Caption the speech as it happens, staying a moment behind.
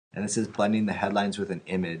And this is blending the headlines with an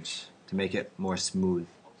image to make it more smooth.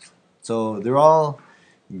 So they're all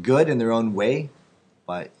good in their own way,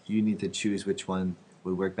 but you need to choose which one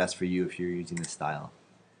would work best for you if you're using this style.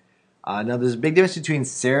 Now there's a big difference between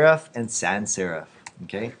serif and sans serif.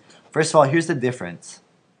 Okay, first of all, here's the difference.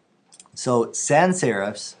 So sans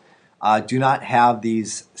serifs do not have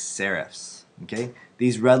these serifs. Okay,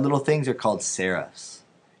 these red little things are called serifs,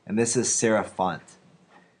 and this is serif font.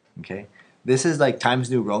 Okay, this is like Times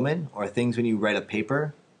New Roman or things when you write a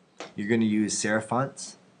paper, you're going to use serif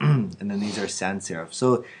fonts, and then these are sans serif.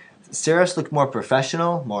 So serifs look more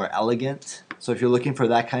professional, more elegant. So if you're looking for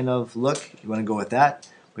that kind of look, you want to go with that.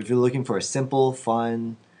 But if you're looking for a simple,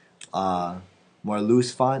 fun, more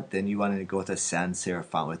loose font, then you want to go with a sans serif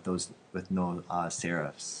font with no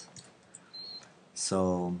serifs.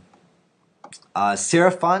 So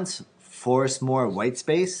serif fonts force more white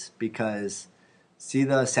space because see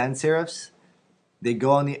the sans serifs? They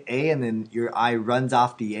go on the A and then your eye runs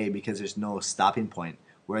off the A because there's no stopping point.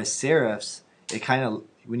 Whereas serifs, it kind of,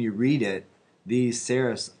 when you read it, these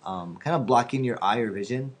serifs kind of block in your eye or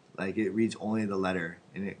vision. Like it reads only the letter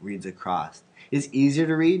and it reads across. It's easier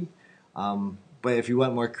to read, but if you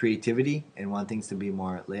want more creativity and want things to be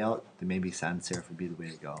more layout, then maybe sans serif would be the way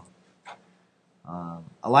to go.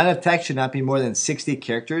 A line of text should not be more than 60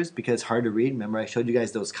 characters because it's hard to read. Remember I showed you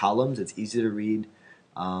guys those columns. It's easy to read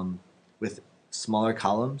with smaller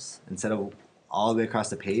columns instead of all the way across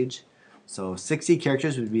the page. So 60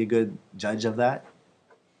 characters would be a good judge of that.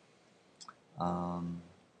 And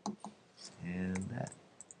that.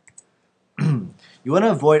 You want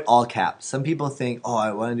to avoid all caps. Some people think, oh,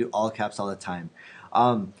 I want to do all caps all the time.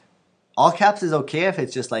 All caps is okay if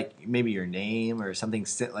it's just like maybe your name or something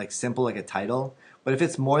like simple like a title. But if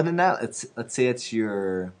it's more than that, let's say it's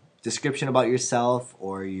your description about yourself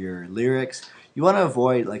or your lyrics, you want to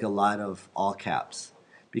avoid like a lot of all caps.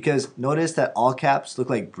 Because notice that all caps look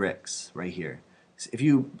like bricks right here. So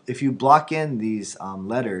if you block in these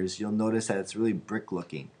letters, you'll notice that it's really brick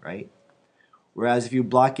looking, right? Whereas if you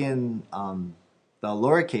block in the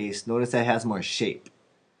lowercase, notice that it has more shape.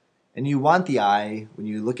 And you want the eye, when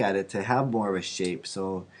you look at it, to have more of a shape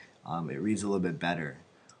so it reads a little bit better.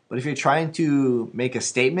 But if you're trying to make a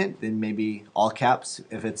statement, then maybe all caps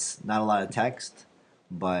if it's not a lot of text.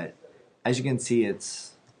 But as you can see,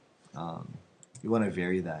 it's you want to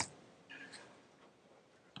vary that.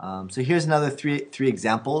 So here's another three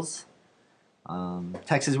examples.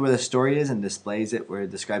 Text is where the story is and displays it where it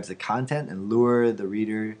describes the content and lure the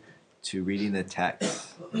reader to reading the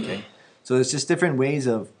text. Okay, so it's just different ways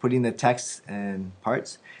of putting the text in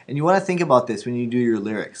parts. And you want to think about this when you do your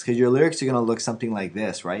lyrics, because your lyrics are going to look something like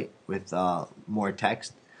this, right? With more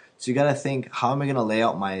text. So you got to think, how am I going to lay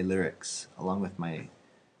out my lyrics along with my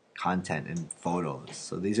content and photos?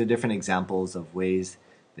 So these are different examples of ways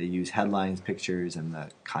they use headlines, pictures, and the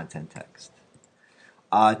content text.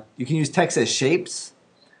 You can use text as shapes.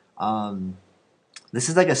 This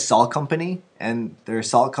is like a salt company, and their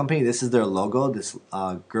salt company, this is their logo, this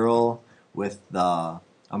girl with the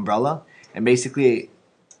umbrella. And basically,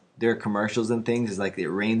 their commercials and things is like it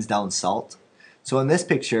rains down salt. So in this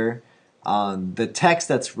picture, the text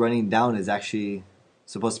that's running down is actually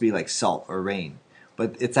supposed to be like salt or rain.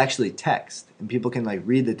 But it's actually text, and people can like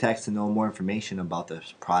read the text to know more information about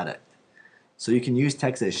this product. So you can use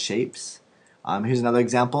text as shapes. Here's another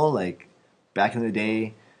example, like back in the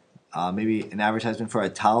day, maybe an advertisement for a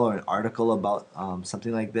towel or an article about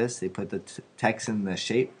something like this. They put the text in the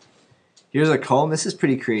shape. Here's a comb. This is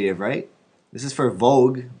pretty creative, right? This is for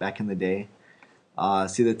Vogue back in the day.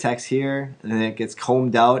 See the text here, and then it gets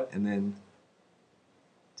combed out, and then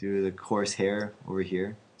do the coarse hair over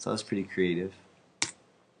here. So that's pretty creative.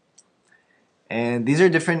 And these are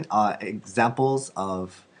different examples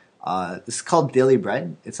of this is called Daily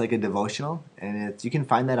Bread. It's like a devotional, and you can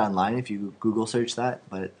find that online if you Google search that.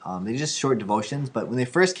 But they're just short devotions. But when they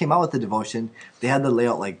first came out with the devotion, they had the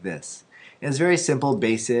layout like this. And it's very simple,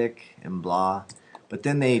 basic, and blah. But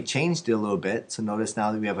then they changed it a little bit. So notice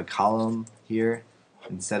now that we have a column here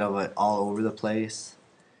instead of it all over the place.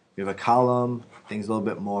 We have a column, things a little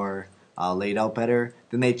bit more laid out better.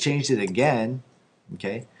 Then they changed it again.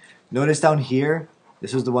 Okay. Notice down here,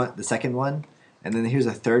 this was the second one. And then here's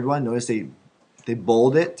a third one. Notice they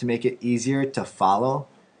bold it to make it easier to follow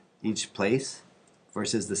each place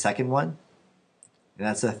versus the second one. And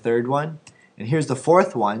that's the third one. And here's the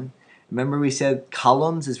fourth one. Remember we said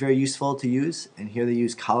columns is very useful to use, and here they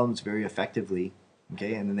use columns very effectively.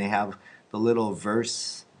 Okay, and then they have the little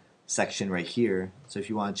verse section right here. So if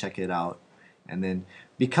you want to check it out. And then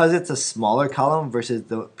because it's a smaller column versus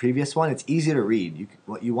the previous one, it's easy to read.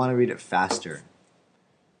 You want to read it faster.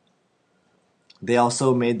 They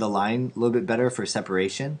also made the line a little bit better for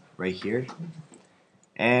separation right here.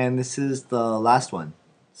 And this is the last one,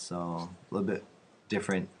 so a little bit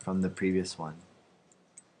different from the previous one.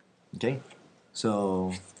 Okay,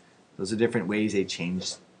 so those are different ways they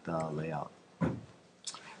changed the layout.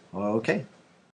 Okay.